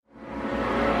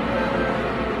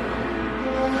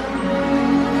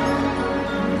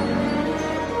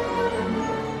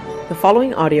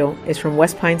following audio is from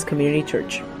West Pines Community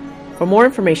Church. For more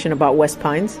information about West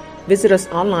Pines, visit us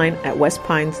online at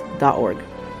westpines.org.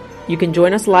 You can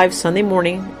join us live Sunday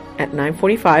morning at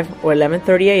 9:45 or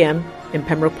 11:30 a.m. in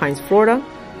Pembroke Pines, Florida,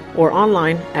 or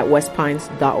online at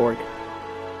westpines.org.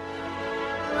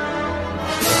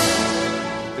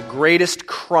 The greatest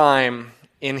crime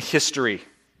in history.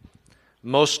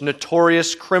 Most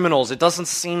notorious criminals. It doesn't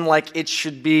seem like it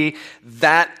should be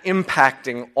that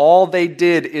impacting. All they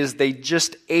did is they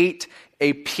just ate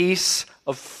a piece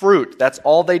of fruit. That's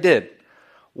all they did.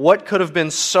 What could have been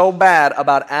so bad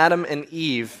about Adam and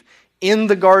Eve in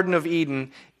the Garden of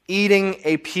Eden eating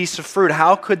a piece of fruit?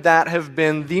 How could that have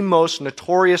been the most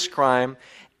notorious crime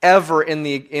ever in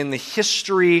the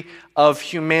history of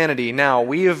humanity? Now,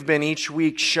 we have been each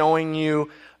week showing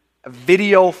you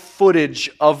video footage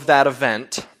of that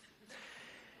event.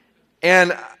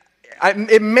 And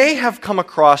it may have come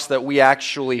across that we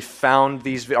actually found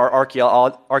these, our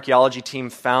archaeology team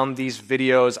found these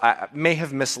videos. I may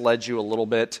have misled you a little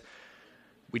bit.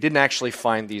 We didn't actually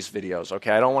find these videos, okay?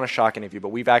 I don't want to shock any of you, but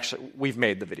we've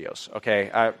made the videos,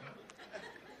 okay?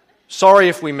 Sorry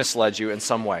if we misled you in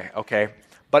some way, okay?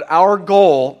 But our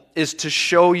goal is to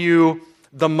show you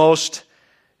the most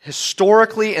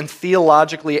historically and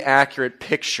theologically accurate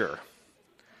picture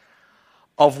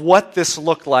of what this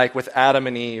looked like with Adam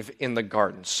and Eve in the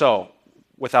garden. So,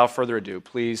 without further ado,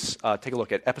 please take a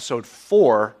look at episode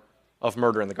 4 of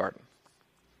Murder in the Garden.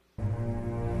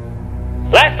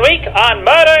 Last week on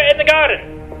Murder in the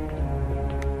Garden.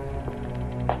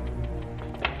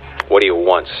 What do you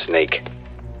want, Snake?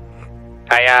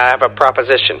 I have a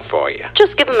proposition for you.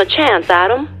 Just give him a chance,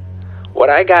 Adam. What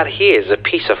I got here is a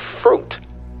piece of fruit.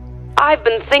 I've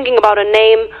been thinking about a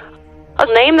name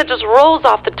that just rolls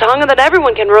off the tongue and that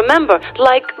everyone can remember,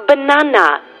 like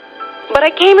banana. But I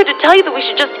came here to tell you that we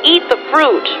should just eat the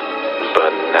fruit.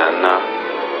 Banana.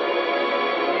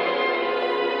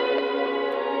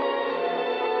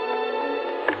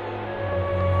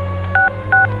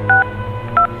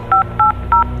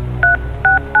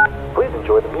 Please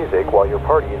enjoy the music while your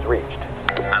party is reached.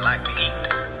 I like to eat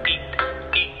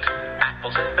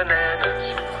apples and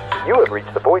bananas. You have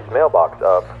reached the voice mailbox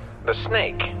of The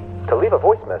Snake. To leave a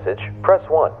voice message, press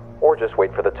 1, or just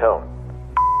wait for the tone.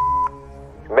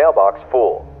 Mailbox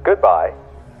full. Goodbye.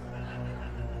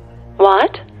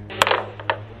 What?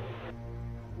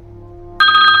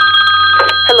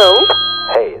 Hello?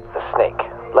 Hey, it's the Snake.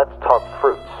 Let's talk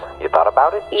fruits. You thought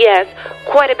about it? Yes,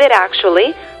 quite a bit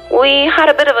actually. We had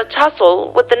a bit of a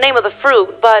tussle with the name of the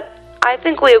fruit, but I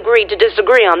think we agreed to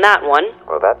disagree on that one.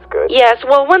 Well, that's good. Yes,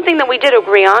 well, one thing that we did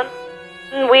agree on,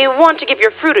 we want to give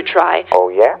your fruit a try. Oh,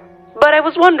 yeah? But I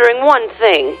was wondering one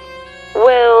thing.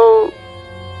 Will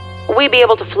we be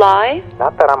able to fly?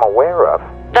 Not that I'm aware of.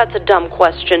 That's a dumb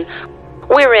question.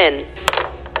 We're in.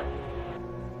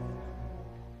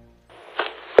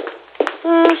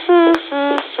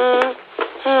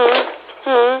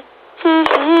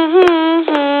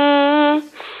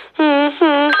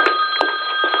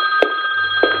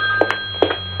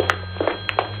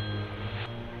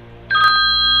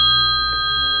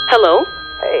 Hello?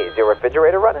 Hey, is your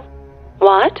refrigerator running?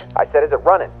 What? I said, is it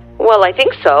running? Well, I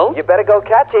think so. You better go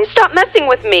catch it. Stop messing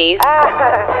with me. Bye.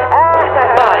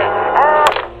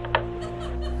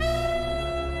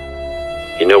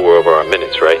 You know we're over our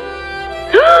minutes, right?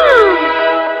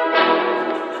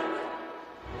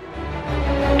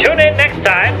 Tune in next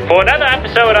time for another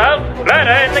episode of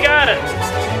Murder in the Garden.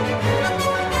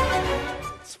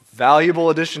 Valuable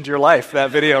addition to your life, that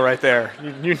video right there.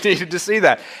 You needed to see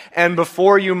that. And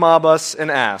before you mob us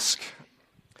and ask,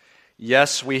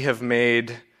 yes, we have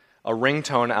made a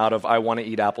ringtone out of I Want to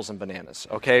Eat Apples and Bananas.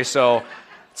 Okay, so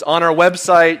it's on our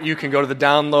website. You can go to the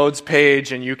downloads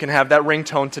page and you can have that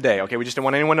ringtone today. Okay, we just didn't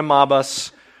want anyone to mob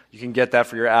us. You can get that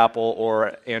for your Apple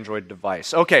or Android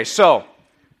device. Okay, so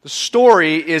the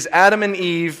story is Adam and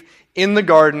Eve in the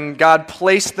garden. God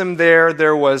placed them there.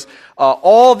 There was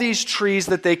all these trees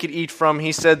that they could eat from.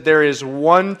 He said, there is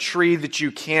one tree that you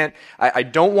can't, I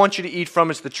don't want you to eat from.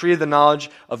 It's the tree of the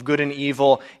knowledge of good and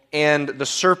evil. And the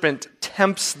serpent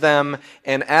tempts them,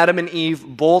 and Adam and Eve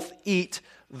both eat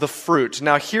the fruit.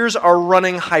 Now, here's our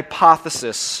running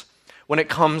hypothesis when it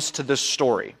comes to this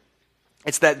story.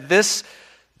 It's that this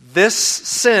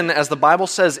sin, as the Bible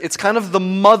says, it's kind of the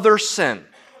mother sin.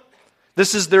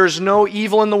 There's no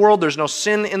evil in the world, there's no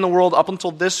sin in the world up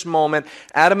until this moment.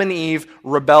 Adam and Eve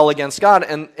rebel against God,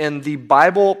 and the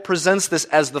Bible presents this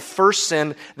as the first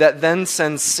sin that then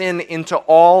sends sin into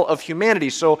all of humanity.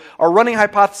 So our running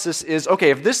hypothesis is, okay,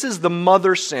 if this is the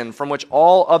mother sin from which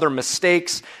all other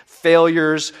mistakes,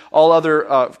 failures, all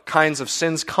other kinds of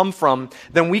sins come from,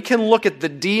 then we can look at the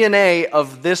DNA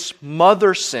of this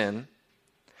mother sin,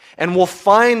 and we'll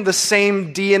find the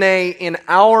same DNA in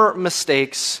our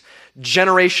mistakes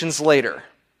generations later.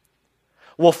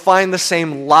 We'll find the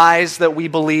same lies that we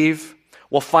believe.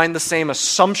 We'll find the same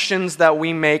assumptions that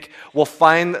we make. We'll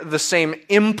find the same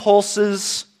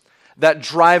impulses that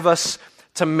drive us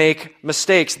to make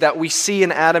mistakes that we see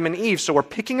in Adam and Eve. So we're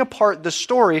picking apart the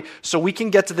story so we can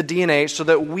get to the DNA so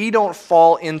that we don't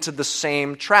fall into the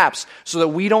same traps, so that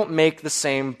we don't make the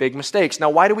same big mistakes. Now,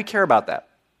 why do we care about that?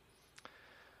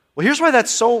 Well, here's why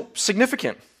that's so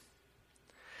significant.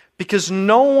 Because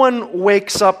no one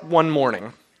wakes up one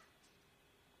morning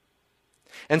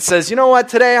and says, you know what,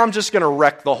 today I'm just going to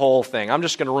wreck the whole thing. I'm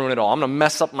just going to ruin it all. I'm going to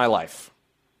mess up my life.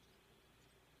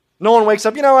 No one wakes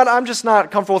up, you know what, I'm just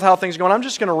not comfortable with how things are going. I'm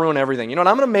just going to ruin everything. You know what,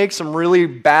 I'm going to make some really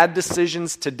bad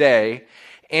decisions today,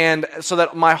 and so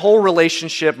that my whole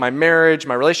relationship, my marriage,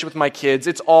 my relationship with my kids,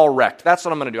 it's all wrecked. That's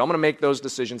what I'm going to do. I'm going to make those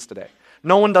decisions today.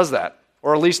 No one does that,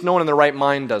 or at least no one in their right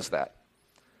mind does that.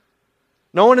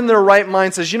 No one in their right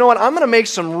mind says, you know what, I'm going to make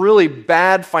some really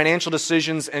bad financial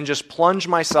decisions and just plunge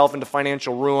myself into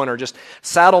financial ruin or just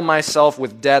saddle myself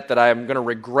with debt that I'm going to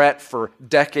regret for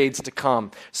decades to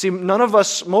come. See,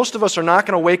 most of us are not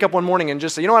going to wake up one morning and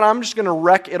just say, you know what, I'm just going to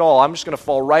wreck it all. I'm just going to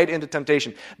fall right into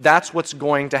temptation. That's what's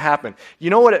going to happen.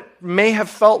 You know what it may have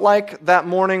felt like that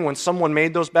morning when someone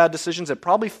made those bad decisions? It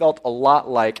probably felt a lot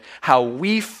like how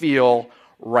we feel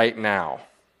right now.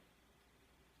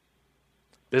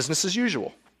 Business as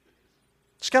usual.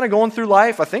 Just kind of going through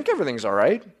life. I think everything's all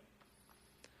right.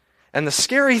 And the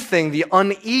scary thing, the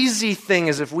uneasy thing,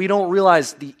 is if we don't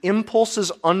realize the impulses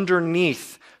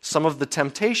underneath some of the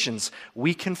temptations,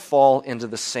 we can fall into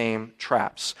the same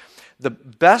traps. The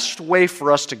best way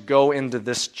for us to go into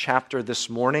this chapter this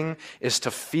morning is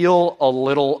to feel a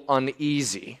little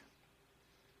uneasy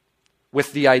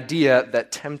with the idea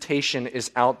that temptation is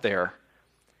out there.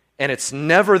 And it's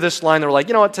never this line, they're like,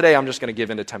 you know what, today I'm just going to give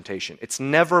in to temptation. It's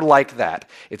never like that.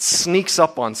 It sneaks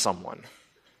up on someone.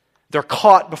 They're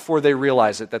caught before they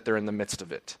realize it, that they're in the midst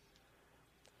of it.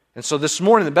 And so this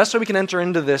morning, the best way we can enter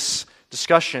into this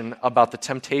discussion about the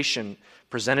temptation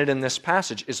presented in this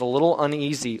passage is a little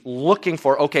uneasy, looking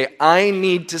for, okay, I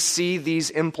need to see these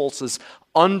impulses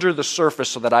under the surface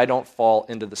so that I don't fall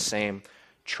into the same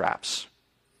traps.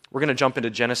 We're going to jump into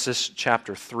Genesis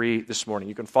chapter 3 this morning.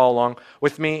 You can follow along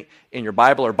with me in your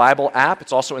Bible or Bible app.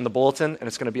 It's also in the bulletin, and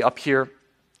it's going to be up here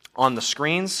on the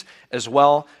screens as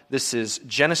well. This is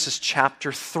Genesis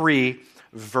chapter 3,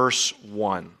 verse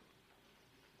 1.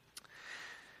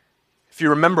 If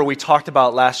you remember, we talked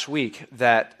about last week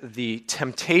that the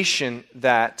temptation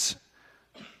that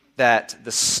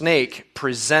the snake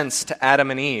presents to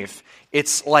Adam and Eve,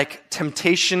 it's like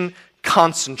temptation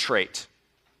concentrate.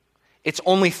 It's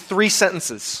only 3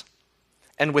 sentences.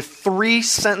 And with 3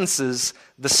 sentences,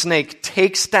 the snake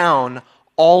takes down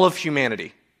all of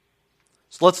humanity.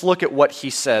 So let's look at what he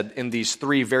said in these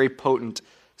 3 very potent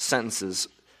sentences.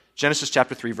 Genesis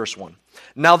chapter 3, verse 1.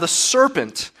 Now the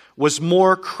serpent was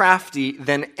more crafty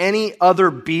than any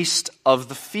other beast of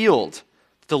the field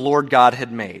the Lord God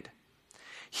had made.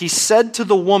 He said to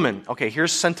the woman, okay,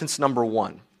 here's sentence number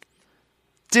 1.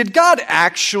 Did God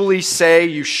actually say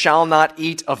you shall not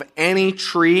eat of any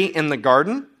tree in the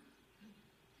garden? And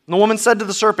the woman said to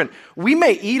the serpent, we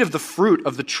may eat of the fruit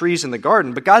of the trees in the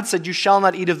garden, but God said you shall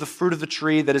not eat of the fruit of the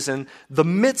tree that is in the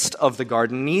midst of the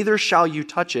garden, neither shall you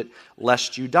touch it,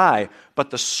 lest you die.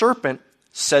 But the serpent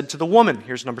said to the woman,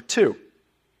 here's number 2,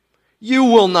 you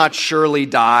will not surely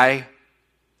die.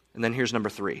 And then here's number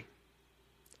 3.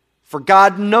 For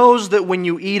God knows that when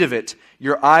you eat of it,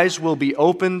 your eyes will be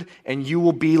opened and you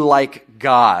will be like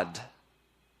God,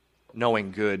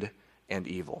 knowing good and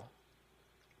evil.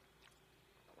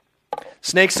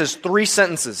 Snake says 3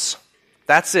 sentences.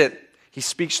 That's it. He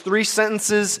speaks 3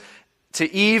 sentences to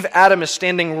Eve. Adam is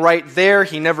standing right there.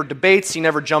 He never debates. He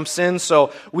never jumps in.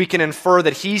 So we can infer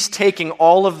that he's taking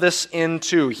all of this in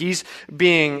too. He's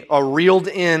being reeled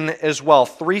in as well.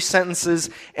 3 sentences,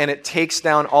 and it takes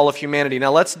down all of humanity.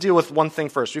 Now let's deal with one thing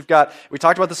first. We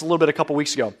talked about this a little bit a couple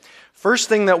weeks ago. First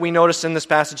thing that we notice in this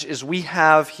passage is we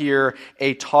have here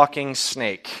a talking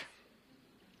snake.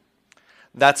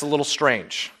 That's a little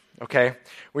strange. Okay,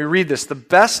 we read this. The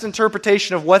best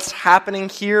interpretation of what's happening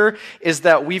here is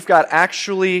that we've got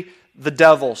actually the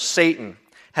devil, Satan,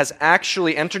 has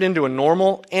actually entered into a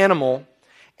normal animal,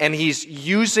 and he's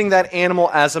using that animal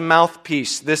as a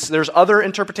mouthpiece. There's other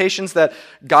interpretations that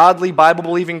godly,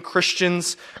 Bible-believing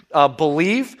Christians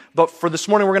believe, but for this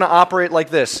morning we're going to operate like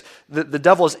this. The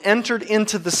devil has entered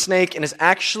into the snake and is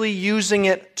actually using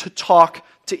it to talk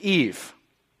to Eve.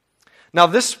 Now,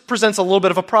 this presents a little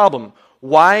bit of a problem.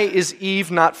 Why is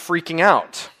Eve not freaking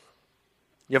out?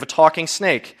 You have a talking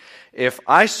snake. If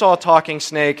I saw a talking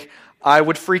snake, I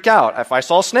would freak out. If I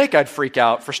saw a snake, I'd freak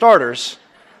out, for starters.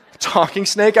 Talking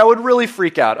snake, I would really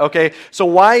freak out. Okay, so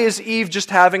why is Eve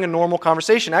just having a normal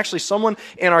conversation? Actually, someone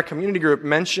in our community group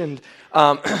mentioned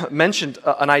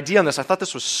an idea on this. I thought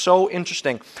this was so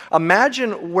interesting.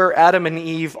 Imagine where Adam and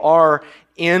Eve are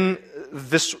in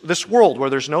this world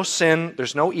where there's no sin,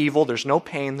 there's no evil, there's no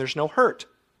pain, there's no hurt.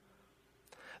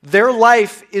 Their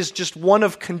life is just one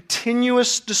of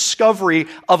continuous discovery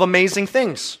of amazing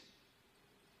things.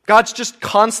 God's just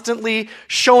constantly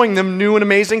showing them new and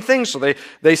amazing things. So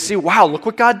they see, wow, look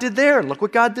what God did there, and look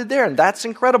what God did there, and that's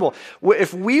incredible.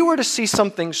 If we were to see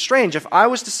something strange, if I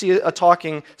was to see a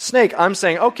talking snake, I'm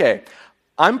saying, okay,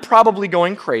 I'm probably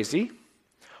going crazy,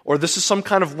 or this is some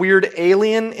kind of weird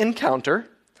alien encounter,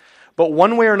 but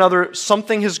one way or another,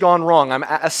 something has gone wrong. I'm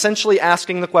essentially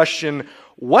asking the question,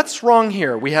 what's wrong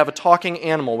here? We have a talking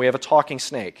animal, we have a talking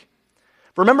snake.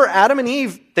 Remember, Adam and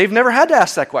Eve, they've never had to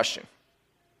ask that question.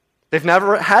 They've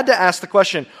never had to ask the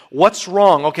question, what's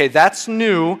wrong? Okay, that's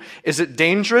new. Is it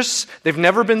dangerous? They've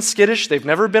never been skittish. They've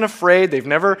never been afraid. They've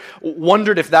never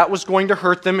wondered if that was going to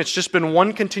hurt them. It's just been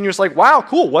one continuous like, wow,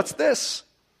 cool, what's this?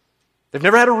 They've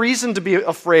never had a reason to be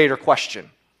afraid or question.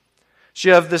 So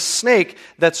you have this snake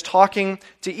that's talking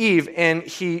to Eve, and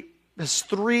he has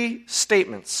three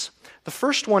statements. The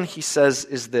first one he says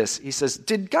is this. He says,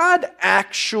 did God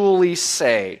actually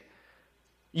say,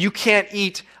 you can't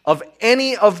eat of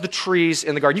any of the trees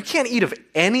in the garden? You can't eat of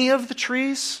any of the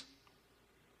trees?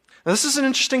 Now, this is an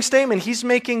interesting statement. He's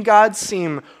making God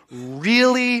seem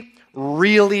really,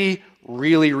 really,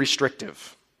 really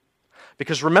restrictive.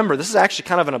 Because remember, this is actually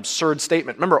kind of an absurd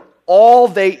statement. Remember, all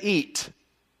they eat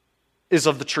is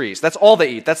of the trees. That's all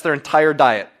they eat. That's their entire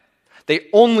diet. They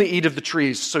only eat of the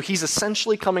trees. So he's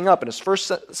essentially coming up, and his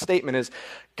first statement is,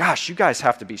 gosh, you guys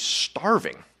have to be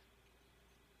starving.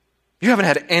 You haven't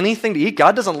had anything to eat?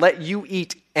 God doesn't let you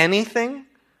eat anything?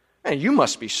 Man, you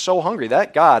must be so hungry.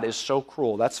 That God is so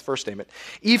cruel. That's the first statement.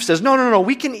 Eve says, no,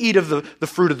 we can eat of the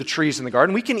fruit of the trees in the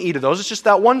garden. We can eat of those. It's just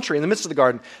that one tree in the midst of the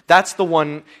garden. That's the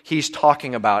one he's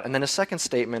talking about. And then his second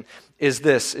statement is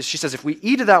this. She says, if we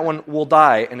eat of that one, we'll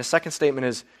die. And his second statement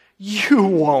is, you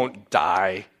won't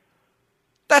die.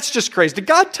 That's just crazy. Did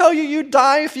God tell you you'd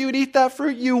die if you would eat that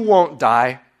fruit? You won't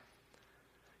die.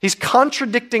 He's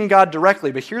contradicting God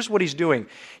directly, but here's what he's doing.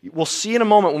 We'll see in a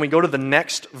moment when we go to the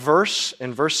next verse,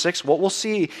 in verse 6, what we'll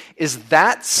see is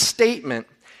that statement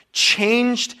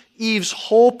changed Eve's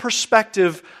whole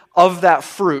perspective of that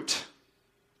fruit.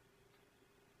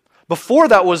 Before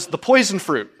that was the poison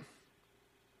fruit.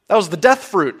 That was the death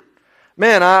fruit.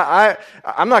 Man,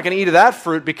 I'm not going to eat of that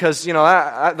fruit because,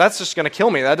 that's just going to kill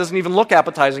me. That doesn't even look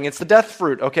appetizing. It's the death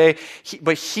fruit, okay?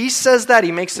 But he says that.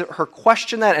 He makes her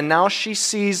question that, and now she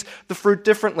sees the fruit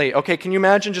differently. Okay, can you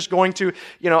imagine just going to,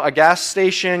 a gas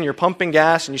station, you're pumping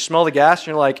gas, and you smell the gas, and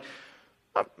you're like,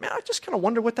 oh, man, I just kind of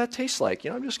wonder what that tastes like.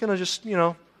 I'm just going to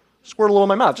squirt a little in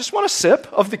my mouth. Just want a sip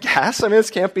of the gas. I mean,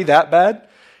 this can't be that bad.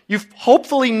 You've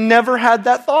hopefully never had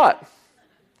that thought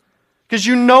because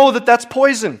you know that that's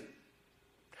poison.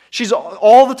 She's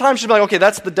all the time, she's like, okay,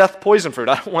 that's the death poison fruit.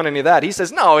 I don't want any of that. He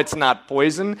says, no, it's not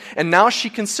poison. And now she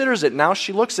considers it. Now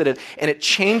she looks at it, and it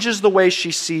changes the way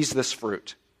she sees this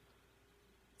fruit.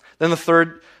 Then the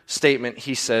third statement,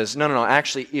 he says, no,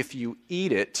 actually, if you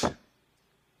eat it,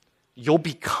 you'll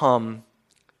become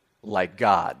like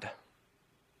God.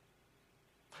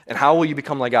 And how will you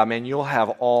become like God? Man, you'll have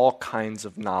all kinds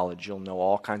of knowledge. You'll know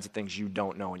all kinds of things you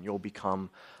don't know, and you'll become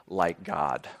like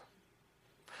God.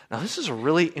 Now, this is a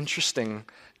really interesting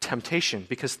temptation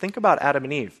because think about Adam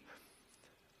and Eve.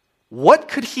 What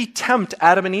could he tempt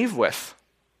Adam and Eve with?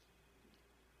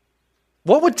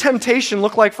 What would temptation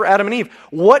look like for Adam and Eve?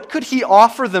 What could he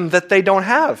offer them that they don't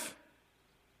have?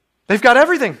 They've got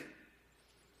everything.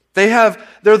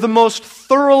 They're the most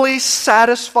thoroughly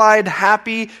satisfied,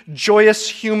 happy, joyous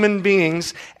human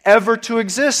beings ever to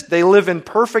exist. They live in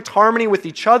perfect harmony with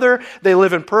each other. They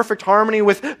live in perfect harmony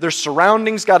with their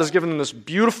surroundings. God has given them this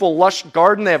beautiful, lush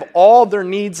garden. They have all their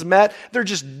needs met. They're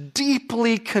just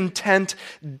deeply content,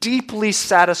 deeply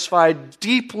satisfied,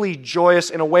 deeply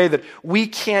joyous in a way that we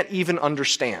can't even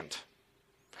understand.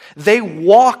 They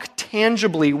walk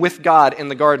tangibly with God in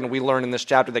the garden. We learn in this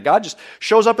chapter that God just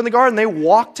shows up in the garden. They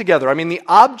walk together. I mean, the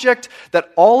object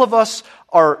that all of us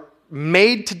are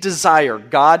made to desire,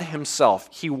 God himself,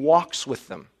 he walks with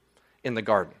them in the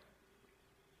garden.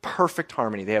 Perfect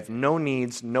harmony. They have no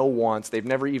needs, no wants. They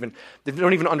don't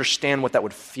even understand what that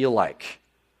would feel like.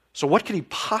 So what could he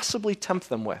possibly tempt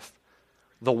them with?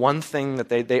 the one thing that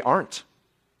they aren't.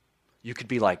 You could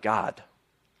be like God.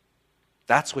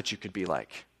 That's what you could be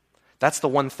like. That's the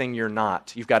one thing you're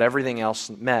not. You've got everything else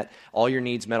met, all your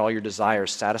needs met, all your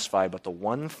desires satisfied, but the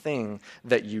one thing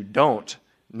that you don't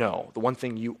know, the one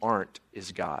thing you aren't,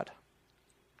 is God.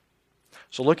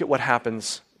 So look at what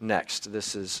happens next.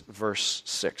 This is verse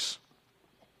 6.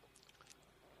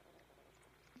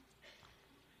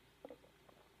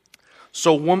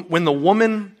 So when the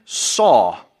woman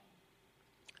saw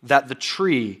that the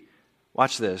tree,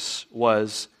 watch this,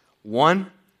 was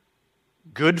 1,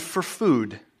 good for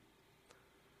food,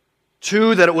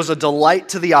 2, that it was a delight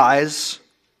to the eyes,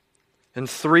 and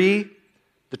 3,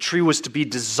 the tree was to be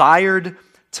desired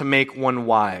to make one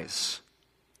wise,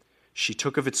 she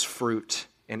took of its fruit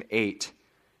and ate,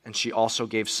 and she also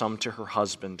gave some to her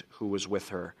husband who was with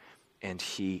her, and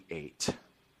he ate.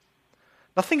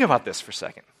 Now think about this for a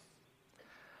second.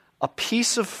 A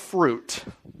piece of fruit,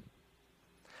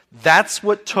 that's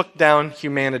what took down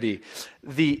humanity.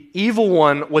 The evil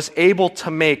one was able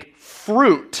to make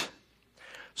fruit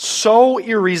so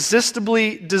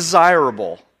irresistibly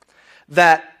desirable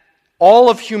that all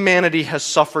of humanity has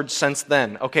suffered since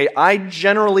then. Okay, I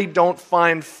generally don't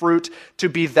find fruit to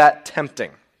be that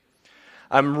tempting.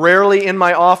 I'm rarely in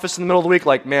my office in the middle of the week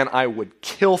like, man, I would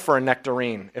kill for a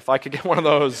nectarine. If I could get one of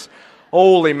those,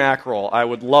 holy mackerel, I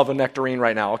would love a nectarine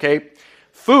right now, okay?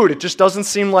 Food, it just doesn't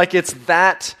seem like it's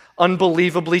that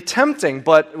unbelievably tempting,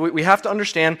 but we have to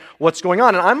understand what's going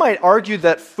on. And I might argue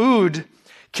that food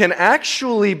can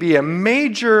actually be a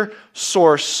major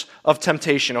source of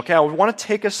temptation, okay? I want to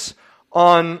take us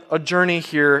on a journey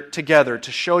here together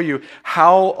to show you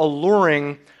how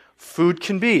alluring food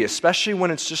can be, especially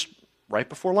when it's just right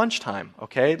before lunchtime,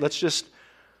 okay? Let's just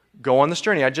go on this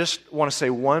journey. I just want to say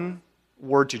one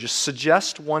word to you. Just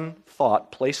suggest one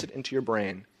thought, place it into your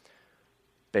brain.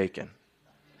 Bacon.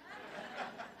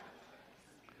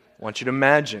 I want you to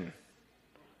imagine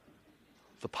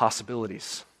the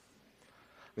possibilities.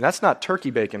 And that's not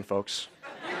turkey bacon, folks.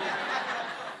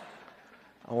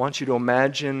 I want you to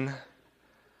imagine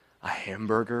a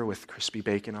hamburger with crispy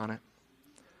bacon on it.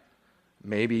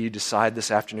 Maybe you decide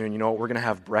this afternoon, you know what, we're going to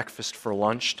have breakfast for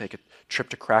lunch, take a trip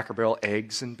to Cracker Barrel,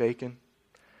 eggs and bacon.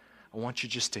 I want you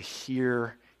just to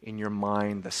hear in your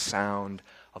mind the sound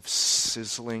of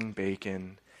sizzling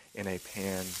bacon in a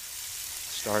pan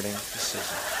starting to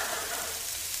sizzle.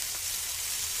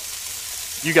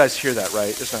 You guys hear that, right?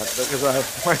 It's not, because I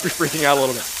might be freaking out a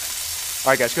little bit.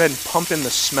 All right, guys, go ahead and pump in the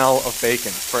smell of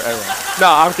bacon for everyone. No,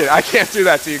 I'm kidding. I can't do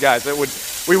that to you guys.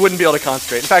 We wouldn't be able to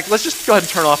concentrate. In fact, let's just go ahead and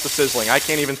turn off the sizzling. I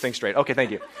can't even think straight. Okay,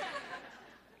 thank you.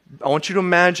 I want you to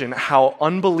imagine how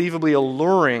unbelievably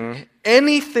alluring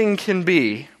anything can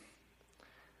be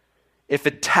if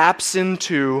it taps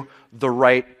into the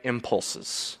right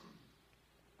impulses.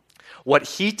 What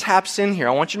he taps in here,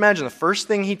 I want you to imagine the first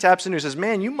thing he taps into, he says,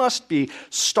 man, you must be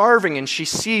starving. And she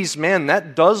sees, man,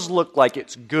 that does look like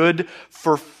it's good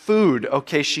for food.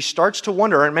 Okay, she starts to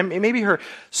wonder, and maybe her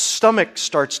stomach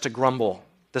starts to grumble.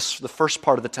 This the first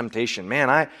part of the temptation. Man,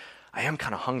 I am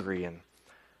kind of hungry, and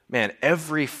man,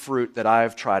 every fruit that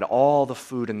I've tried, all the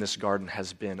food in this garden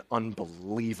has been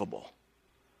unbelievable.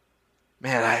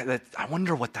 Man, I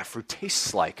wonder what that fruit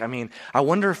tastes like. I mean, I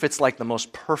wonder if it's like the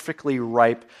most perfectly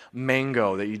ripe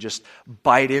mango that you just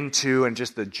bite into and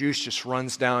just the juice just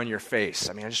runs down your face.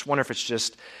 I mean, I just wonder if it's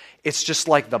just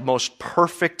like the most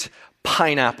perfect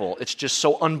pineapple. It's just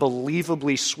so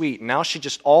unbelievably sweet. Now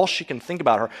all she can think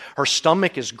about, her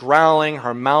stomach is growling,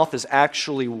 her mouth is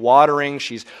actually watering.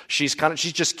 She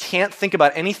just can't think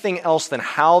about anything else than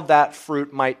how that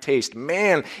fruit might taste.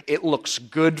 Man, it looks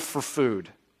good for food.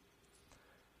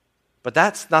 But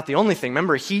that's not the only thing.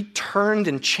 Remember, he turned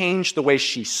and changed the way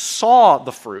she saw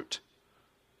the fruit.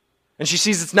 And she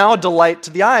sees it's now a delight to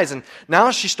the eyes. And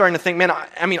now she's starting to think, man,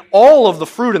 I mean, all of the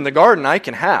fruit in the garden I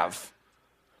can have.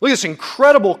 Look at this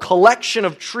incredible collection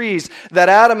of trees that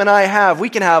Adam and I have. We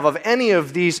can have of any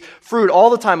of these fruit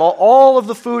all the time. All of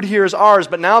the food here is ours,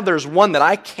 but now there's one that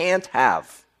I can't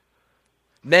have.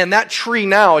 Man, that tree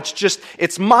now,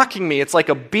 it's mocking me. It's like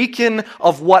a beacon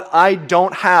of what I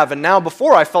don't have. And now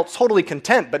before I felt totally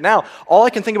content, but now all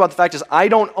I can think about the fact is I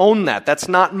don't own that. That's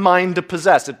not mine to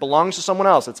possess. It belongs to someone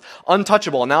else. It's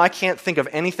untouchable. And now I can't think of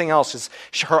anything else.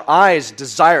 Her eyes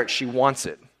desire it. She wants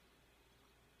it.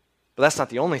 But that's not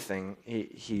the only thing.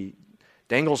 He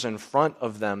dangles in front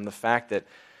of them the fact that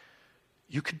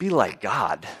you could be like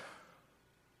God.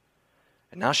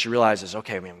 And now she realizes,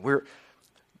 okay, man, we're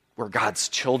we're God's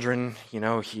children.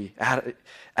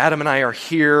 Adam and I are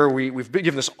here. We've been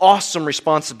given this awesome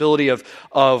responsibility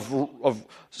of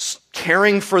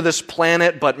caring for this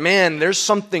planet, but man, there's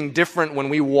something different when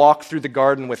we walk through the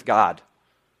garden with God.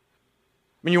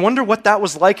 I mean, you wonder what that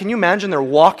was like. Can you imagine they're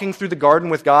walking through the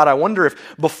garden with God? I wonder if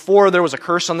before there was a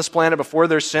curse on this planet, before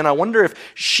there's sin, I wonder if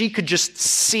she could just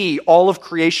see all of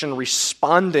creation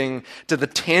responding to the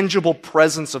tangible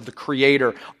presence of the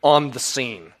Creator on the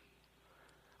scene.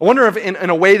 I wonder if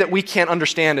in a way that we can't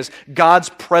understand is God's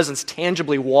presence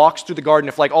tangibly walks through the garden,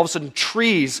 if like all of a sudden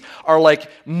trees are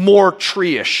like more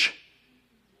tree-ish.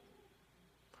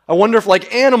 I wonder if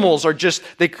like animals are just,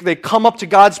 they come up to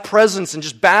God's presence and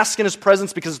just bask in His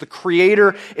presence because the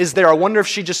Creator is there. I wonder if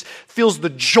she just feels the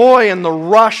joy and the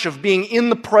rush of being in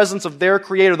the presence of their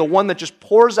Creator, the one that just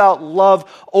pours out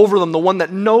love over them, the one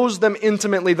that knows them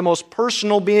intimately, the most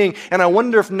personal being. And I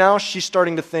wonder if now she's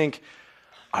starting to think,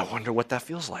 I wonder what that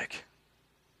feels like.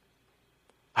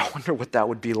 I wonder what that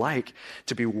would be like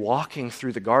to be walking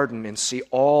through the garden and see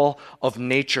all of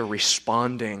nature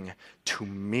responding to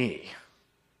me.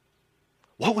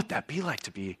 What would that be like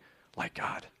to be like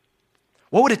God?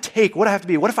 What would it take? What would it have to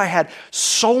be? What if I had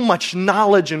so much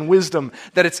knowledge and wisdom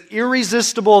that it's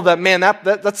irresistible, that man,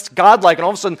 that's godlike, and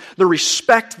all of a sudden the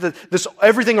respect, this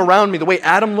everything around me, the way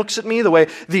Adam looks at me, the way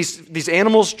these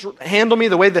animals handle me,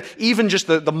 the way that even just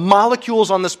the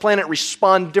molecules on this planet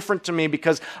respond different to me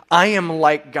because I am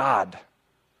like God.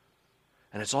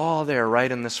 And it's all there right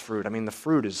in this fruit. I mean, the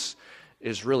fruit is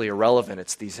really irrelevant.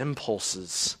 It's these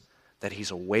impulses that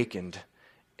He's awakened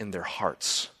in their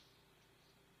hearts.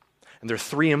 And there are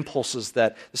three impulses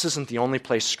that, this isn't the only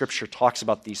place Scripture talks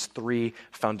about these three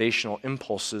foundational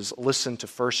impulses. Listen to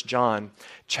 1 John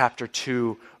chapter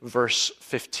 2, verse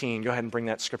 15. Go ahead and bring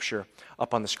that Scripture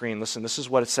up on the screen. Listen, this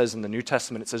is what it says in the New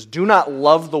Testament. It says, "Do not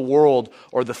love the world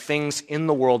or the things in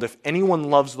the world. If anyone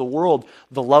loves the world,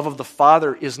 the love of the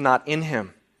Father is not in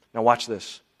him." Now watch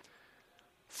this.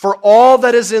 "For all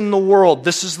that is in the world,"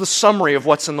 this is the summary of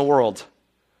what's in the world,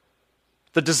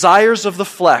 "the desires of the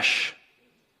flesh,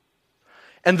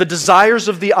 and the desires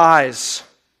of the eyes,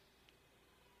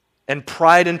 and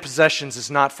pride in possessions is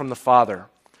not from the Father,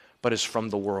 but is from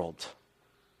the world."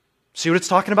 See what it's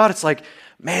talking about? It's like,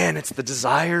 man, it's the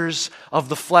desires of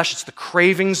the flesh. It's the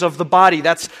cravings of the body.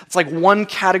 It's like one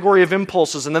category of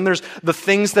impulses. And then there's the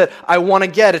things that I want to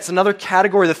get. It's another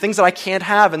category, the things that I can't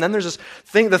have. And then there's this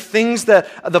thing,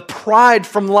 the pride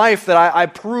from life that I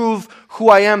prove who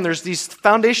I am. There's these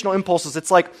foundational impulses.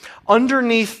 It's like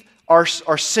underneath our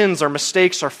sins, our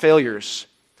mistakes, our failures,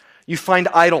 you find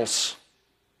idols,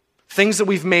 things that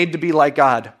we've made to be like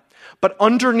God. But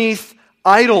underneath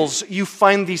idols, you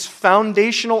find these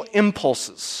foundational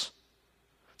impulses.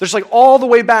 There's like all the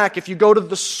way back, if you go to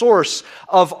the source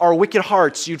of our wicked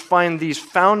hearts, you'd find these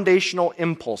foundational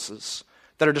impulses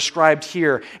that are described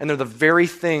here, and they're the very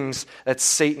things that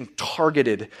Satan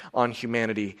targeted on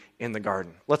humanity in the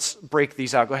garden. Let's break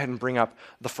these out. Go ahead and bring up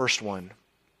the first one.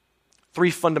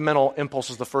 Three fundamental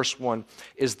impulses. The first one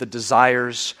is the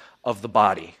desires of the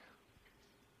body.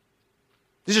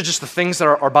 These are just the things that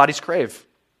our bodies crave.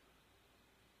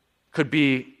 Could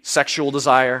be sexual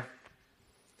desire,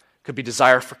 could be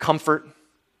desire for comfort,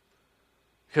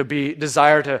 could be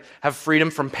desire to have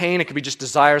freedom from pain, it could be just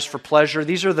desires for pleasure.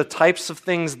 These are the types of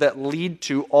things that lead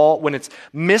to when it's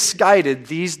misguided,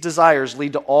 these desires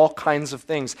lead to all kinds of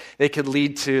things. They could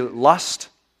lead to lust,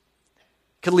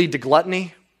 could lead to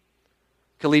gluttony,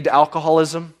 could lead to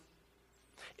alcoholism,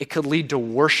 it could lead to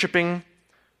worshiping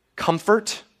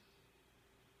comfort.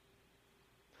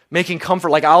 Making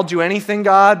comfort, like I'll do anything,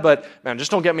 God, but man, just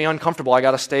don't get me uncomfortable. I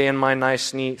got to stay in my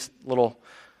nice, neat little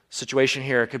situation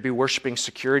here. It could be worshiping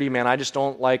security. Man, I just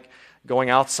don't like going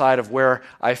outside of where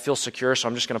I feel secure, so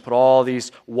I'm just going to put all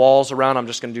these walls around. I'm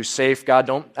just going to do safe. God,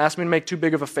 don't ask me to make too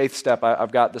big of a faith step.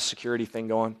 I've got this security thing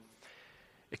going.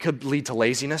 It could lead to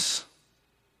laziness.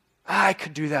 I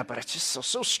could do that, but it's just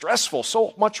so stressful,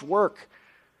 so much work.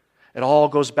 It all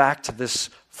goes back to this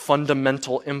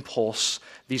fundamental impulse,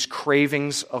 these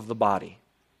cravings of the body.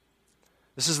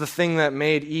 This is the thing that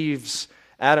made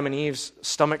Adam and Eve's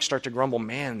stomach start to grumble.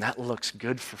 Man, that looks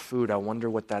good for food. I wonder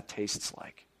what that tastes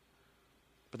like.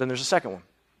 But then there's a second one.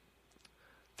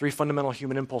 Three fundamental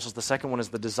human impulses. The second one is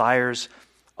the desires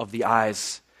of the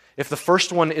eyes. If the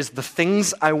first one is the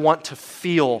things I want to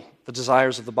feel, the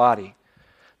desires of the body,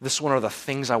 this one are the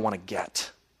things I want to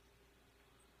get.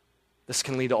 This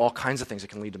can lead to all kinds of things. It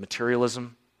can lead to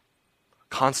materialism,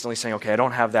 constantly saying, okay, I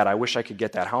don't have that. I wish I could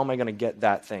get that. How am I going to get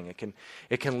that thing?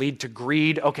 It can lead to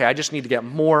greed. Okay, I just need to get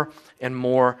more and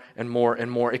more and more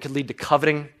and more. It can lead to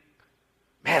coveting.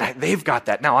 Man, they've got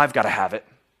that. Now I've got to have it.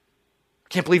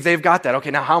 Can't believe they've got that. Okay,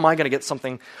 now how am I going to get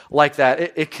something like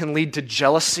that? It can lead to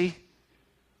jealousy.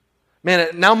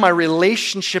 Man, now my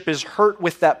relationship is hurt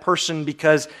with that person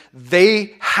because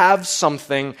they have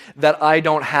something that I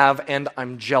don't have and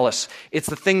I'm jealous. It's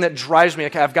the thing that drives me.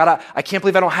 Okay, I can't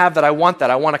believe I don't have that. I want that.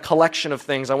 I want a collection of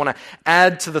things. I want to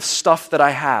add to the stuff that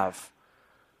I have.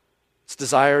 It's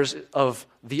desires of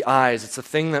the eyes. It's the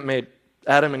thing that made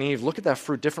Adam and Eve look at that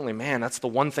fruit differently. Man, that's the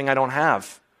one thing I don't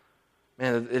have.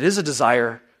 Man, it is a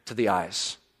desire to the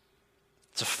eyes.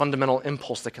 It's a fundamental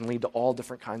impulse that can lead to all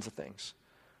different kinds of things.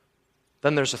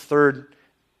 Then there's a third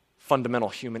fundamental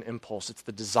human impulse. It's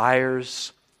the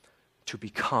desires to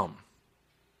become.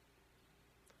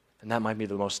 And that might be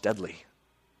the most deadly.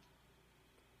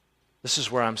 This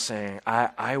is where I'm saying,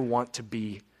 I want to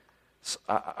be,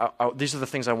 these are the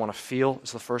things I want to feel,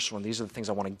 is the first one. These are the things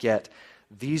I want to get.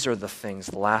 These are the things,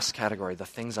 the last category, the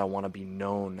things I want to be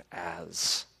known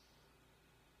as.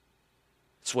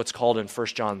 It's what's called in 1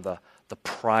 John the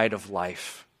pride of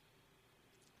life.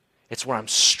 It's where I'm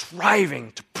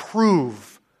striving to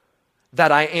prove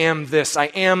that I am this. I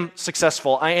am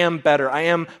successful. I am better. I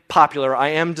am popular. I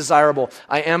am desirable.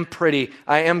 I am pretty.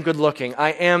 I am good looking.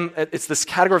 It's this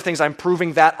category of things I'm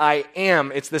proving that I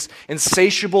am. It's this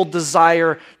insatiable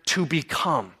desire to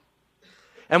become.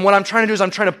 And what I'm trying to do is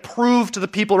I'm trying to prove to the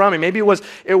people around me. Maybe it was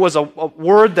a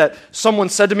word that someone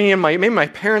said to me, and maybe my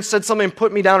parents said something and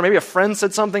put me down, or maybe a friend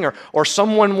said something, or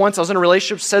someone once I was in a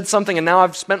relationship said something, and now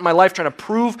I've spent my life trying to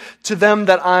prove to them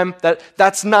that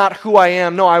that's not who I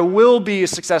am. No, I will be a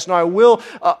success. No, I will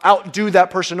outdo that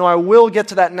person. No, I will get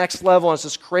to that next level. And it's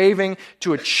this craving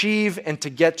to achieve and to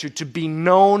get to be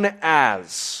known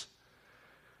as.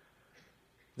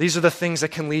 These are the things that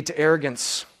can lead to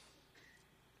arrogance.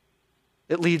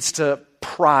 It leads to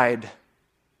pride.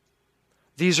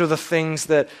 These are the things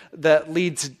that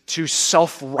lead to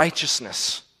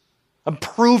self-righteousness. I'm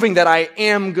proving that I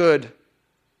am good.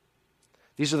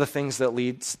 These are the things that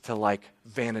leads to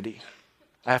vanity.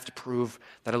 I have to prove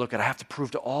that I have to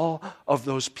prove to all of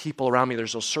those people around me,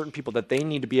 there's those certain people that they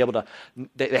need to be able to,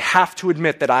 they have to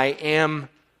admit that I am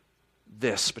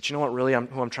this. But you know what really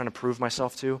who I'm trying to prove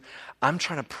myself to? I'm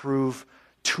trying to prove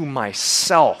to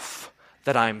myself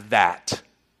that I'm that.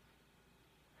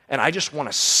 And I just want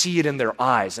to see it in their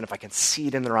eyes. And if I can see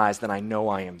it in their eyes, then I know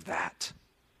I am that.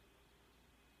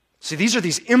 See, these are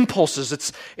these impulses.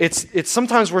 It's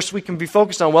sometimes where we can be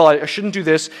focused on, well, I shouldn't do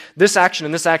this action,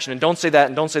 and don't say that,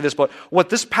 and don't say this. But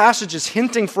what this passage is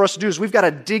hinting for us to do is we've got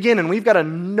to dig in and we've got to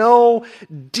know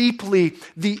deeply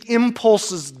the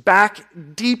impulses back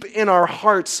deep in our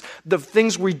hearts, the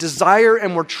things we desire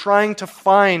and we're trying to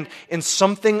find in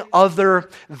something other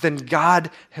than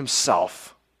God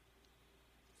Himself.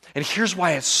 And here's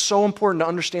why it's so important to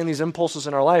understand these impulses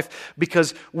in our life,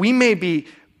 because we may be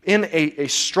in a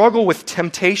struggle with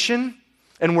temptation,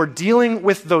 and we're dealing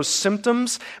with those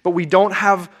symptoms, but we don't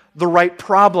have the right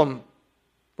problem.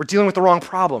 We're dealing with the wrong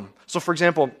problem. So for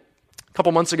example, a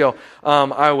couple months ago,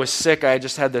 I was sick. I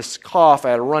just had this cough. I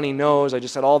had a runny nose. I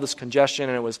just had all this congestion,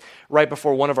 and it was right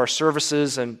before one of our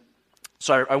services, and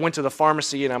so I went to the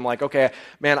pharmacy, and I'm like, okay,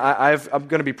 man, I'm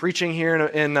going to be preaching here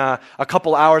in a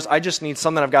couple hours. I just need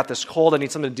something. I've got this cold. I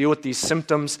need something to deal with these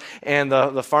symptoms. And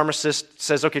the pharmacist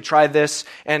says, okay, try this,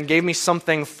 and gave me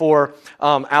something for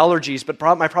allergies. But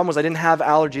my problem was I didn't have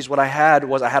allergies. What I had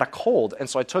was I had a cold. And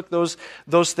so I took those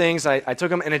things, I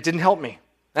took them, and it didn't help me.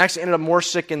 I actually ended up more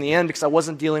sick in the end because I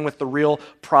wasn't dealing with the real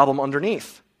problem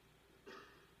underneath.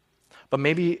 But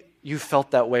maybe you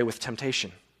felt that way with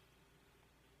temptation.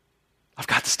 I've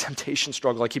got this temptation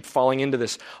struggle. I keep falling into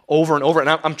this over and over, and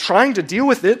I'm trying to deal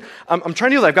with it. I'm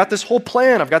trying to deal with it. I've got this whole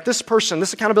plan. I've got this person,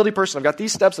 this accountability person. I've got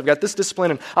these steps. I've got this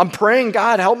discipline, and I'm praying,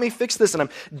 God, help me fix this, and I'm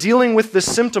dealing with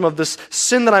this symptom of this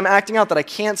sin that I'm acting out that I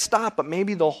can't stop, but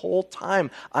maybe the whole time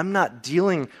I'm not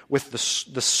dealing with the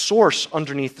source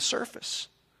underneath the surface.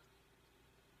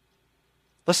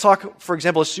 Let's talk, for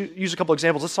example, let's use a couple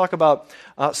examples. Let's talk about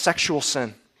sexual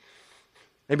sin.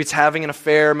 Maybe it's having an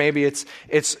affair. Maybe it's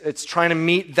trying to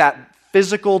meet that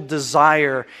physical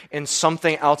desire in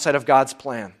something outside of God's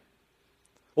plan.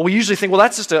 Well, we usually think, well,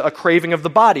 that's just a craving of the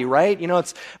body, right? You know,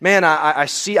 it's, man, I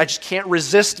just can't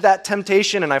resist that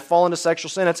temptation and I fall into sexual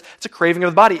sin. It's a craving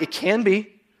of the body. It can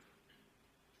be.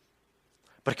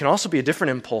 But it can also be a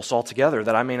different impulse altogether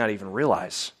that I may not even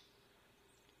realize.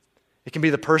 It can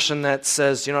be the person that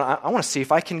says, you know, I want to see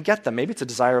if I can get them. Maybe it's a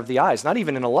desire of the eyes, not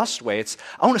even in a lust way. It's,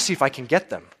 I want to see if I can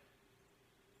get them.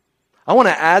 I want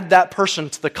to add that person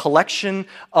to the collection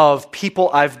of people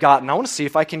I've gotten. I want to see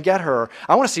if I can get her.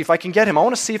 I want to see if I can get him. I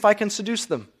want to see if I can seduce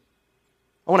them.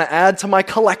 I want to add to my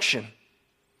collection.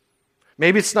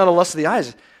 Maybe it's not a lust of the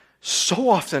eyes. so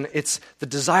often it's the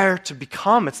desire to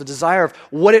become, it's the desire of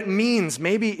what it means.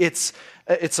 Maybe it's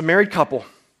a married couple.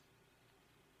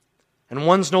 And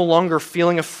one's no longer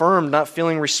feeling affirmed, not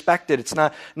feeling respected. It's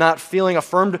not feeling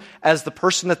affirmed as the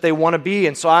person that they want to be.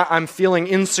 And so I'm feeling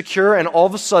insecure, and all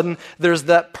of a sudden there's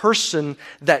that person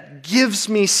that gives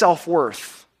me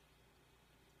self-worth.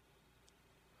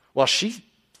 Well, she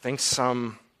thinks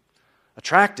I'm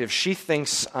attractive. She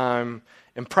thinks I'm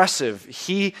impressive.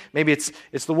 Maybe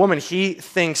it's the woman. He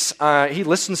thinks, he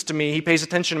listens to me, he pays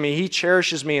attention to me, he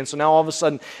cherishes me, and so now all of a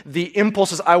sudden the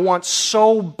impulse is, I want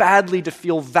so badly to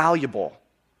feel valuable.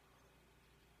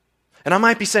 And I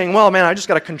might be saying, well, man, I just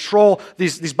got to control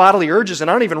these bodily urges,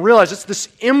 and I don't even realize it's this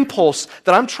impulse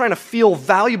that I'm trying to feel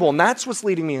valuable, and that's what's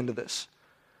leading me into this.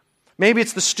 Maybe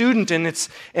it's the student,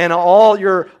 and all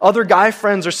your other guy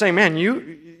friends are saying, man,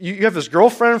 you have this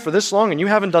girlfriend for this long, and you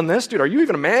haven't done this, dude. Are you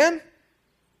even a man?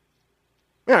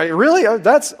 Yeah, really?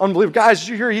 That's unbelievable. Guys, did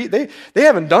you hear they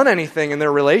haven't done anything in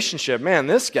their relationship. Man,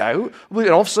 this guy, and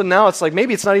all of a sudden now it's like,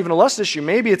 maybe it's not even a lust issue.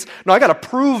 Maybe it's, no, I got to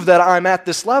prove that I'm at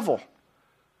this level.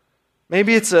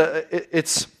 Maybe it's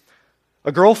a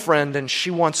girlfriend, and she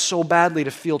wants so badly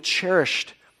to feel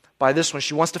cherished by this one.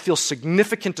 She wants to feel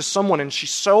significant to someone, and she's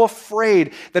so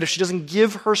afraid that if she doesn't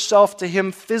give herself to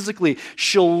him physically,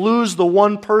 she'll lose the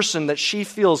one person that she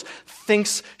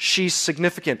thinks she's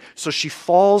significant. So she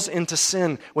falls into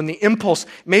sin when the impulse,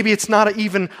 maybe it's not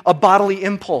even a bodily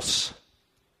impulse.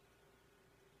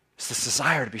 It's this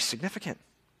desire to be significant.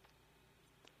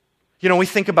 We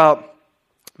think about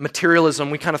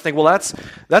materialism, we kind of think, well,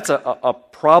 that's a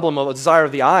problem of a desire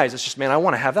of the eyes. It's just, man, I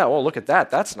want to have that. Oh, look at that.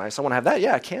 That's nice. I want to have that.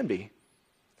 Yeah, it can be.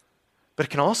 But it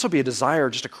can also be a desire,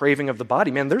 just a craving of the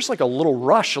body. Man, there's like a little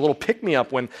rush, a little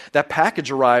pick-me-up when that package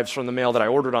arrives from the mail that I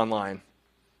ordered online.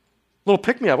 A little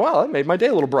pick-me-up. Wow, that made my day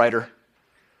a little brighter.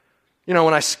 When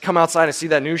I come outside and see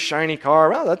that new shiny car,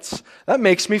 wow, that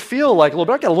makes me feel like a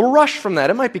little bit. I got a little rush from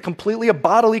that. It might be completely a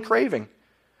bodily craving.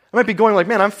 I might be going like,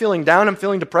 man, I'm feeling down, I'm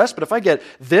feeling depressed, but if I get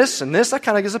this and this, that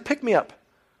kind of gives a pick-me-up.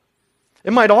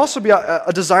 It might also be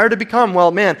a desire to become,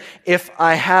 well, man, if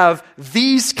I have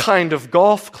these kind of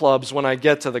golf clubs when I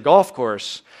get to the golf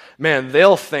course, man,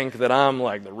 they'll think that I'm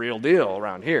like the real deal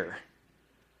around here.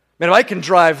 Man, if I can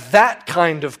drive that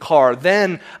kind of car,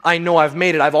 then I know I've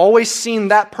made it. I've always seen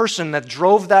that person that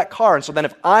drove that car, and so then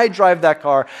if I drive that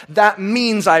car, that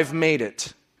means I've made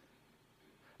it.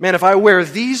 Man, if I wear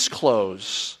these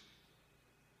clothes,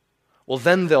 well,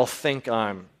 then they'll think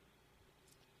I'm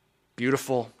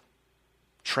beautiful,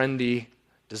 trendy,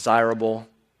 desirable.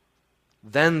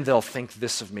 Then they'll think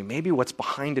this of me. Maybe what's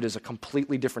behind it is a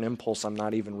completely different impulse I'm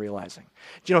not even realizing.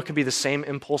 Do you know it can be the same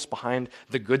impulse behind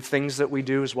the good things that we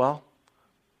do as well?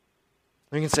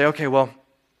 We can say, okay, well,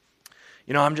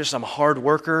 I'm a hard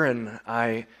worker, and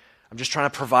I'm just trying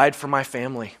to provide for my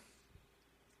family.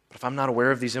 But if I'm not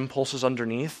aware of these impulses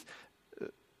underneath,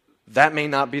 that may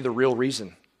not be the real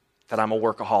reason that I'm a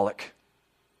workaholic.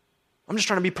 I'm just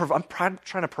trying to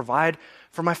provide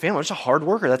for my family. I'm just a hard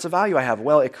worker. That's a value I have.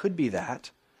 Well, it could be that.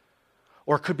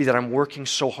 Or it could be that I'm working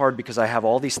so hard because I have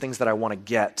all these things that I want to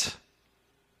get,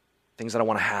 things that I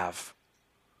want to have.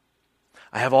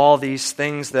 I have all these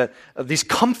things these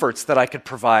comforts that I could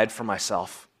provide for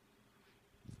myself.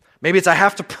 Maybe it's I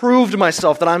have to prove to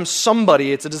myself that I'm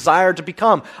somebody. It's a desire to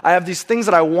become. I have these things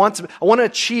that I want to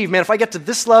achieve. Man, if I get to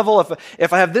this level,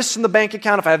 if I have this in the bank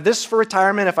account, if I have this for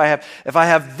retirement, if I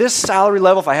have this salary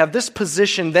level, if I have this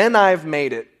position, then I've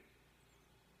made it.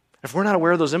 If we're not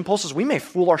aware of those impulses, we may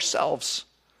fool ourselves.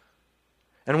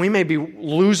 And we may be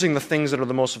losing the things that are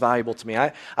the most valuable to me.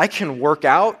 I can work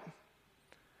out.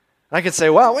 And I could say,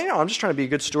 well, I'm just trying to be a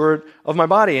good steward of my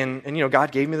body, and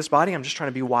God gave me this body, I'm just trying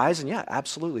to be wise, and yeah,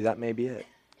 absolutely, that may be it.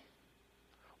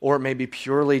 Or it may be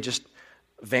purely just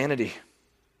vanity.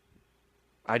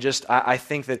 I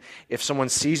think that if someone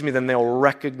sees me, then they'll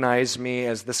recognize me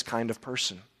as this kind of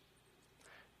person.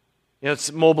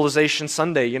 It's Mobilization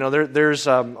Sunday.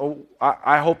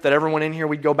 I hope that everyone in here,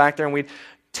 we'd go back there and we'd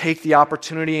take the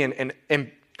opportunity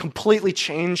and completely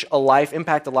change a life,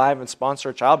 impact a life, and sponsor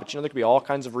a child. But there could be all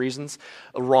kinds of reasons,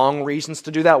 wrong reasons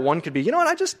to do that. One could be,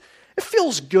 it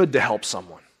feels good to help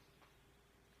someone.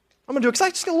 I'm going to do it because I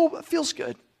just get it feels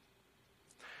good.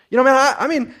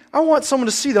 I want someone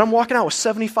to see that I'm walking out with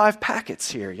 75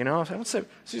 packets here, I don't say,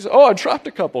 I dropped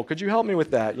a couple. Could you help me with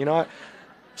that? I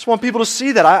just want people to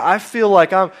see that. I feel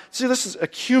like this is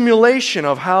accumulation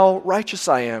of how righteous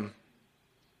I am.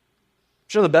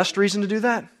 The best reason to do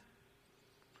that?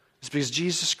 It's because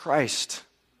Jesus Christ,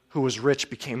 who was rich,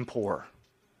 became poor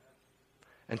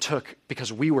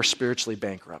because we were spiritually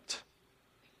bankrupt.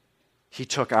 He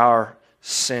took our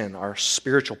sin, our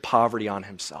spiritual poverty on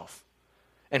himself.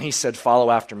 And he said,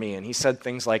 follow after me. And he said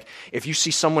things like, if you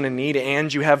see someone in need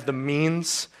and you have the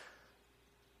means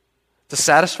to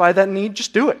satisfy that need,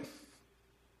 just do it.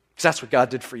 Because that's what God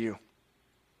did for you.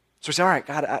 So we say, all right,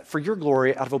 God, for your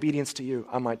glory, out of obedience to you,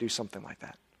 I might do something like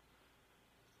that.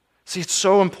 See, it's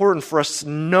so important for us to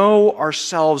know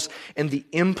ourselves and the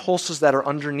impulses that are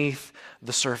underneath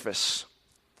the surface.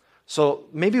 So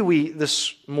maybe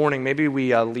this morning,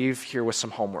 leave here with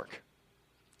some homework.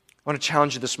 I want to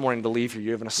challenge you this morning to leave here.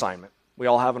 You have an assignment. We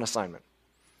all have an assignment.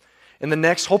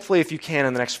 Hopefully if you can,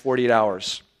 in the next 48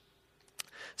 hours,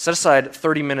 set aside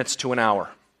 30 minutes to an hour.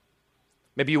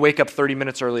 Maybe you wake up 30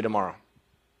 minutes early tomorrow.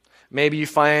 Maybe you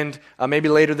find, maybe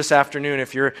later this afternoon,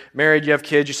 if you're married, you have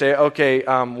kids, you say, okay,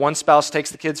 one spouse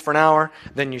takes the kids for an hour,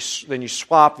 then you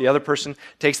swap, the other person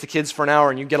takes the kids for an hour,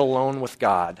 and you get alone with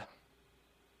God.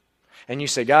 And you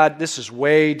say, God, this is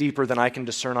way deeper than I can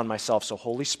discern on myself, so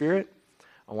Holy Spirit,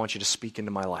 I want you to speak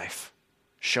into my life.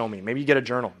 Show me. Maybe you get a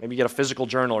journal. Maybe you get a physical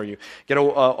journal, or you get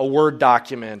a Word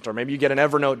document, or maybe you get an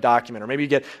Evernote document, or maybe you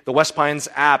get the West Pines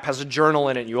app has a journal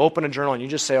in it. You open a journal and you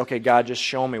just say, okay, God, just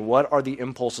show me what are the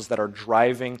impulses that are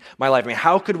driving my life. I mean,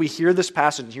 how could we hear this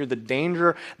passage and hear the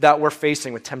danger that we're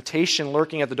facing with temptation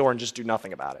lurking at the door and just do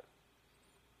nothing about it?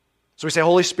 So we say,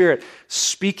 Holy Spirit,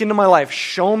 speak into my life.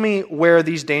 Show me where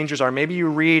these dangers are. Maybe you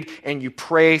read and you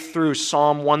pray through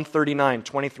Psalm 139,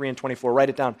 23 and 24. Write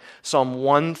it down. Psalm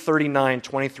 139,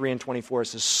 23 and 24. It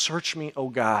says, search me, O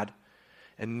God,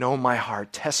 and know my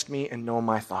heart. Test me and know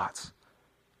my thoughts.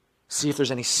 See if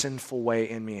there's any sinful way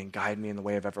in me and guide me in the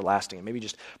way of everlasting. And maybe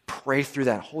just pray through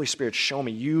that. Holy Spirit, show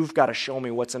me. You've got to show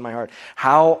me what's in my heart.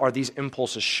 How are these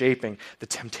impulses shaping the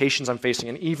temptations I'm facing,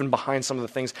 and even behind some of the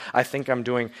things I think I'm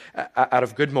doing out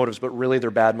of good motives, but really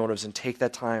they're bad motives? And take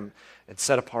that time and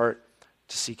set apart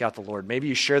to seek out the Lord. Maybe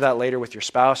you share that later with your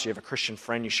spouse. You have a Christian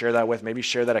friend you share that with. Maybe you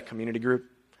share that at community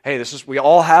group. Hey, we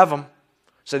all have them.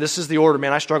 So this is the order.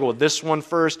 Man, I struggle with this one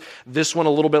first, this one a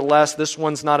little bit less, this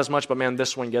one's not as much, but man,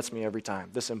 this one gets me every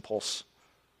time, this impulse.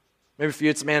 Maybe for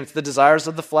you, it's the desires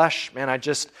of the flesh. Man, I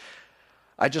just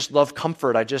love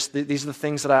comfort. These are the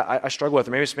things that I struggle with.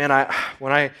 Or maybe it's, when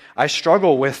I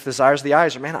struggle with desires of the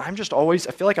eyes, or I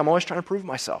feel like I'm always trying to prove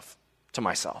myself to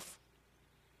myself.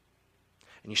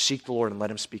 And you seek the Lord and let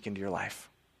Him speak into your life.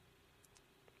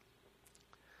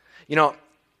 You know,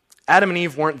 Adam and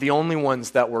Eve weren't the only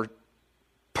ones that were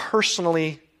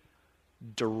personally,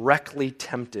 directly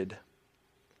tempted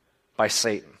by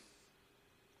Satan.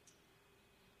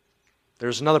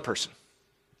 There's another person,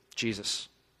 Jesus.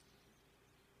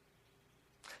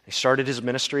 He started his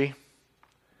ministry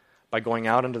by going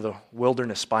out into the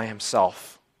wilderness by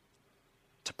himself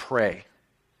to pray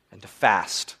and to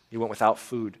fast. He went without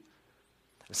food.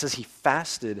 It says he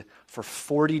fasted for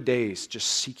 40 days just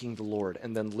seeking the Lord.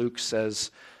 And then Luke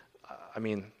says,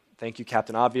 thank you,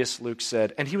 Captain Obvious. Luke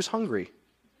said, and he was hungry.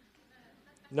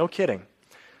 No kidding.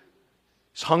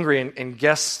 He's hungry, and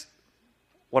guess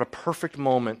what a perfect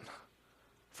moment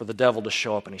for the devil to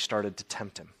show up, and he started to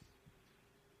tempt him.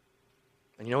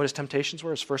 And you know what his temptations were?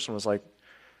 His first one was like,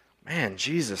 man,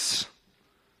 Jesus,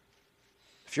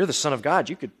 if you're the Son of God,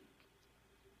 you could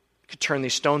turn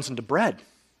these stones into bread.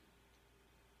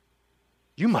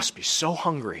 You must be so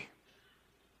hungry.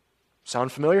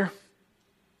 Sound familiar?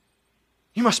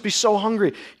 You must be so hungry.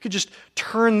 You could just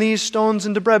turn these stones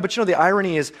into bread. But you know, the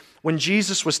irony is, when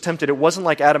Jesus was tempted, it wasn't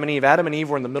like Adam and Eve. Adam and Eve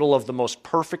were in the middle of the most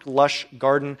perfect, lush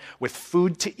garden with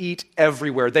food to eat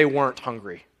everywhere. They weren't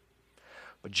hungry.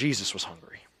 But Jesus was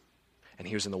hungry, and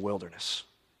he was in the wilderness.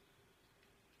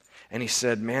 And he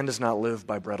said, man does not live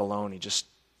by bread alone. He just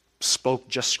spoke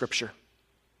just Scripture.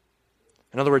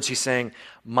 In other words, he's saying,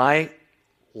 my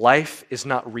life is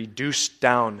not reduced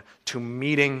down to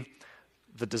meeting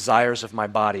the desires of my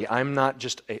body. I'm not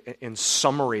just, in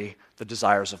summary, the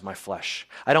desires of my flesh.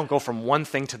 I don't go from one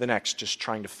thing to the next just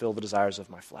trying to fill the desires of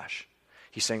my flesh.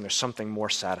 He's saying there's something more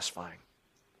satisfying.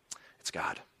 It's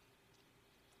God.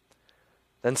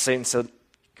 Then Satan said,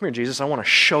 come here, Jesus, I want to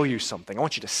show you something. I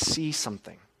want you to see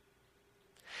something.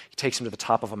 He takes him to the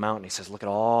top of a mountain. He says, look at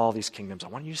all these kingdoms. I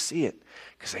want you to see it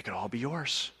because they could all be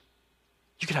yours.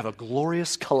 You could have a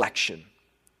glorious collection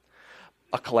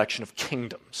of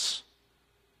kingdoms.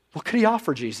 What could he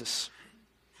offer, Jesus?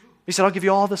 He said, I'll give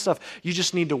you all this stuff. You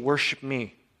just need to worship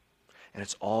me. And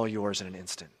it's all yours in an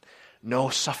instant. No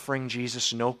suffering,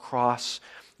 Jesus, no cross.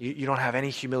 You don't have any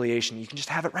humiliation. You can just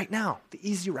have it right now, the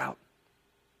easy route.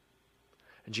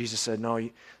 And Jesus said, no,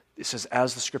 it says,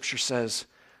 as the Scripture says,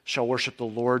 shall worship the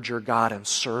Lord your God and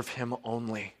serve him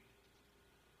only.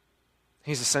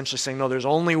 He's essentially saying, no, there's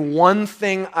only one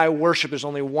thing I worship. There's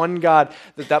only one God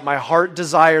that my heart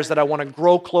desires, that I want to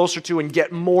grow closer to and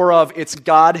get more of. It's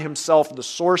God himself, the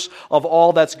source of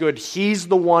all that's good. He's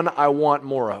the one I want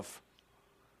more of.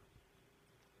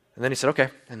 And then he said, okay,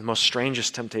 and the most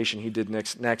strangest temptation he did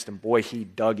next, and boy, he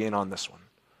dug in on this one.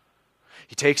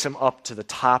 He takes him up to the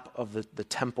top of the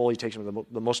temple. He takes him to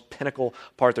the most pinnacle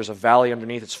part. There's a valley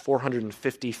underneath. It's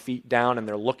 450 feet down, and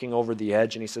they're looking over the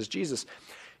edge. And he says, Jesus,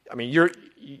 I mean,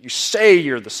 you say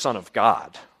you're the Son of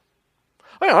God.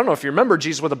 I don't know if you remember,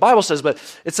 Jesus, what the Bible says, but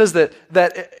it says that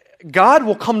God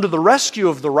will come to the rescue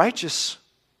of the righteous.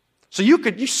 So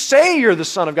you say you're the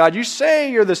Son of God. You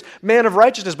say you're this man of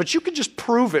righteousness, but you could just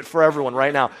prove it for everyone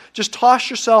right now. Just toss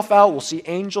yourself out. We'll see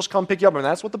angels come pick you up. And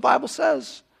that's what the Bible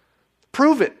says.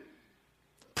 Prove it.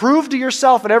 Prove to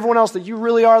yourself and everyone else that you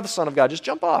really are the Son of God. Just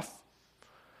jump off.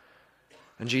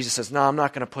 And Jesus says, no, I'm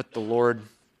not going to put the Lord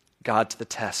God to the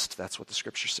test. That's what the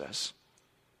Scripture says.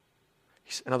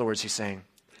 In other words, he's saying,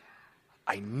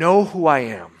 I know who I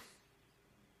am.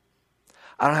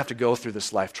 I don't have to go through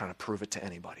this life trying to prove it to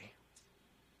anybody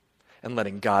and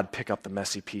letting God pick up the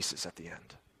messy pieces at the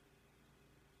end.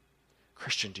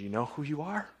 Christian, do you know who you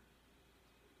are?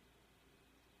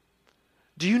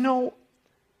 Do you know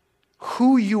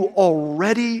who you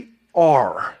already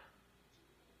are?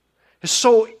 Is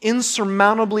so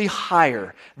insurmountably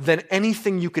higher than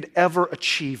anything you could ever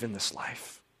achieve in this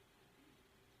life.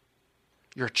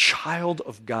 You're a child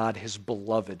of God, his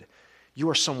beloved.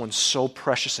 You are someone so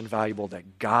precious and valuable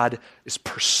that God is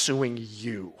pursuing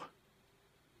you.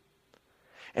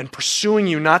 And pursuing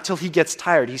you not till he gets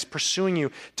tired. He's pursuing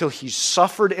you till he's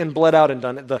suffered and bled out and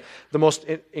done the most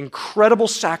incredible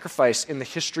sacrifice in the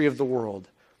history of the world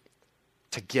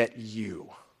to get you.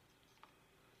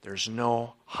 There's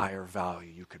no higher value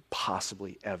you could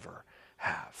possibly ever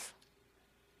have.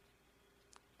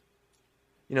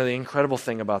 You know, the incredible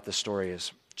thing about this story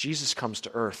is Jesus comes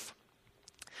to earth,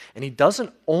 and he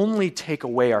doesn't only take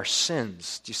away our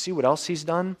sins. Do you see what else he's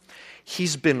done?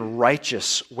 He's been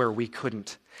righteous where we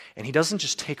couldn't. And he doesn't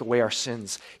just take away our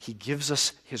sins, he gives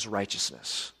us his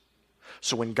righteousness.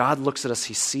 So when God looks at us,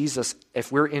 he sees us,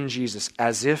 if we're in Jesus,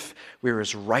 as if we're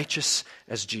as righteous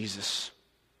as Jesus.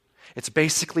 It's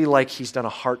basically like he's done a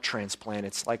heart transplant.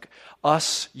 It's like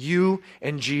us, you,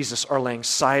 and Jesus are laying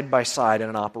side by side in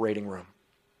an operating room.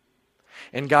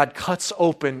 And God cuts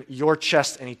open your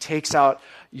chest and he takes out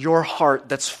your heart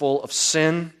that's full of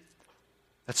sin,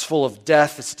 that's full of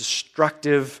death, it's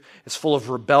destructive, it's full of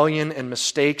rebellion and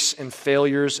mistakes and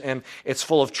failures, and it's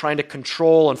full of trying to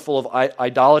control and full of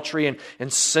idolatry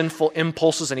and sinful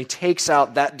impulses, and he takes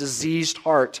out that diseased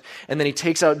heart, and then he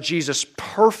takes out Jesus'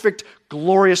 perfect,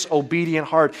 glorious, obedient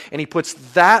heart, and he puts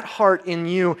that heart in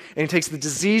you, and he takes the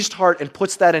diseased heart and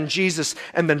puts that in Jesus,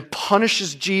 and then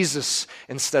punishes Jesus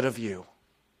instead of you.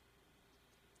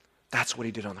 That's what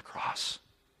he did on the cross.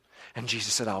 And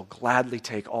Jesus said, I'll gladly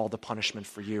take all the punishment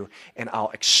for you, and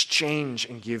I'll exchange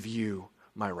and give you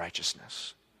my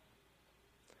righteousness.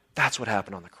 That's what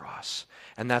happened on the cross.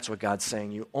 And that's what God's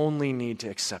saying. You only need to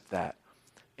accept that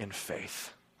in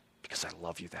faith, because I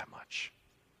love you that much.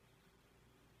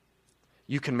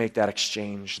 You can make that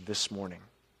exchange this morning.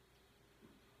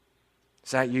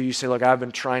 Is that you? You say, look, I've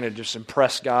been trying to just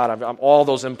impress God. I'm all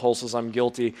those impulses, I'm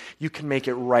guilty. You can make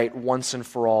it right once and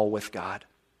for all with God.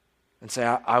 And say,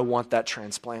 I want that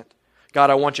transplant.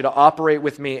 God, I want you to operate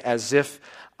with me as if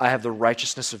I have the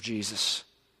righteousness of Jesus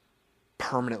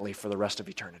permanently for the rest of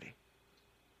eternity.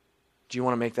 Do you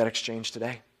want to make that exchange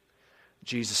today?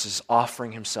 Jesus is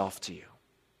offering himself to you.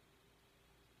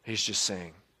 He's just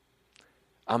saying,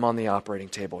 I'm on the operating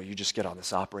table. You just get on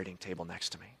this operating table next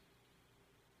to me.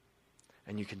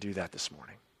 And you can do that this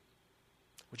morning.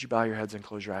 Would you bow your heads and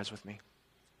close your eyes with me?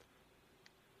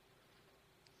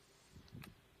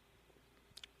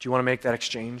 Do you want to make that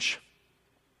exchange?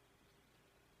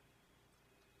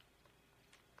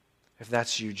 If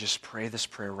that's you, just pray this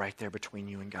prayer right there between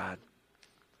you and God.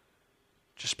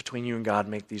 Just between you and God,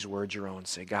 make these words your own.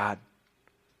 Say, God,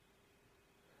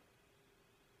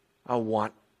 I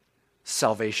want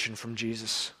salvation from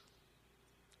Jesus.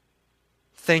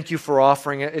 Thank you for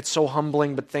offering it. It's so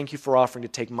humbling, but thank you for offering to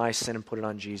take my sin and put it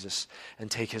on Jesus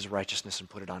and take his righteousness and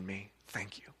put it on me.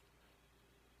 Thank you.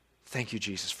 Thank you,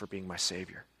 Jesus, for being my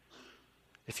Savior.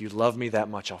 If you love me that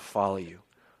much, I'll follow you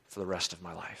for the rest of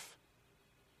my life.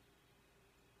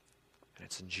 And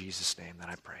it's in Jesus' name that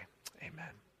I pray.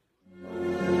 Amen.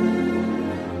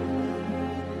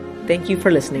 Thank you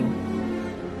for listening.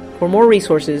 For more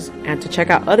resources and to check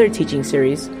out other teaching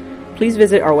series, please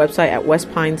visit our website at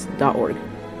westpines.org.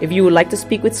 If you would like to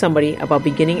speak with somebody about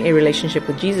beginning a relationship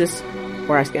with Jesus,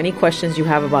 or ask any questions you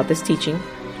have about this teaching,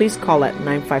 please call at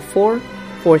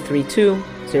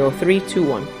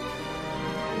 954-432-0321.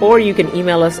 Or you can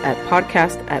email us at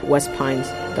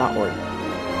podcast@westpines.org.